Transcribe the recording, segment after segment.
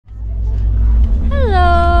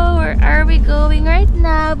going right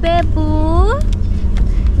now, Bebu?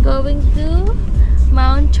 Going to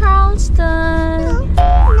Mount Charleston.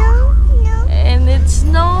 No. And it's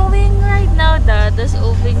snowing right now. Dad is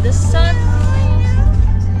opening the sun.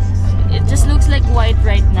 It just looks like white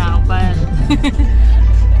right now, but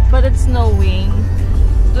but it's snowing.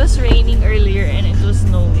 It was raining earlier and it was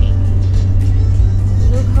snowing.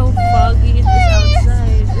 Look how foggy it is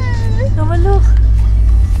outside. Noah, look.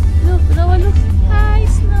 Look, Noah, look. Hi,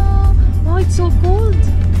 snow. Oh, it's so cold.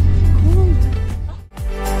 Cold.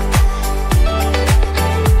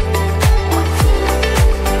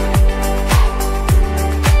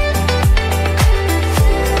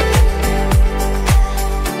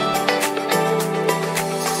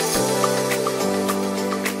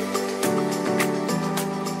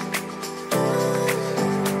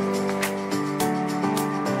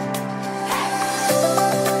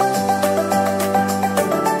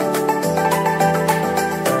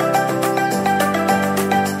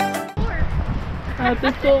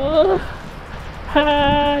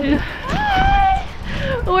 Hi! Hi!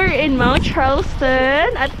 We're in Mount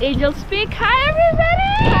Charleston at Angel's Peak. Hi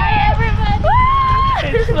everybody! Hi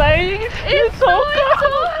everybody! It's raining. It's so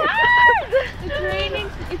hard! It's raining.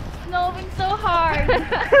 It's snowing so hard.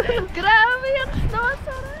 Grabe yung snow,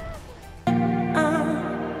 sarap!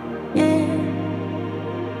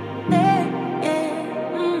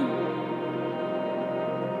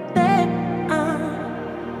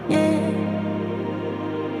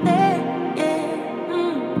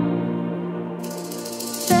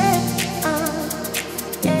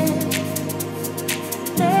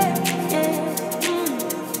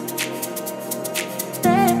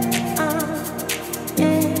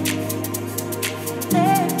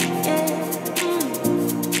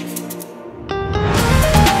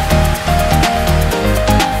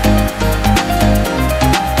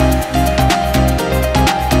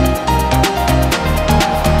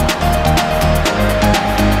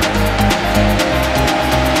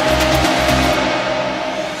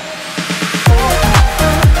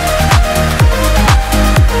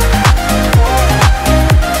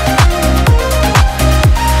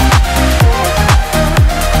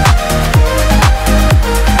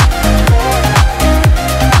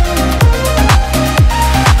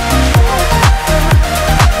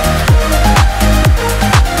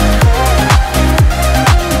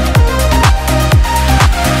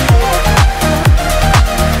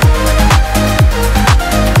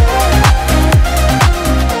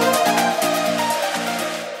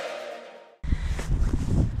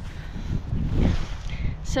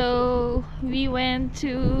 So we went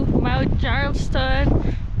to Mount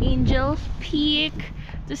Charleston, Angel's Peak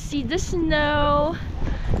to see the snow.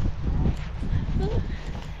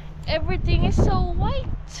 Everything is so white.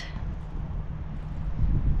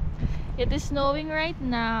 It is snowing right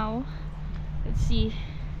now. Let's see.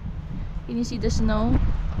 Can you see the snow?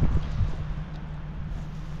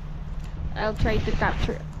 I'll try to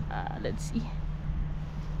capture. Let's see.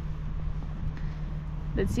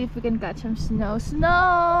 Let's see if we can catch some snow.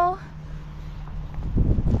 Snow!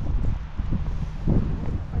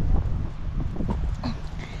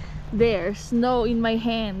 There's snow in my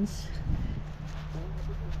hands.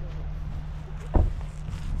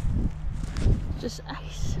 Just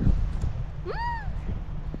ice.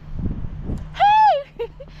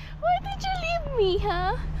 Hey! Why did you leave me,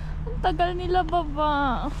 huh? Ang tagal nila,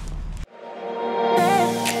 baba.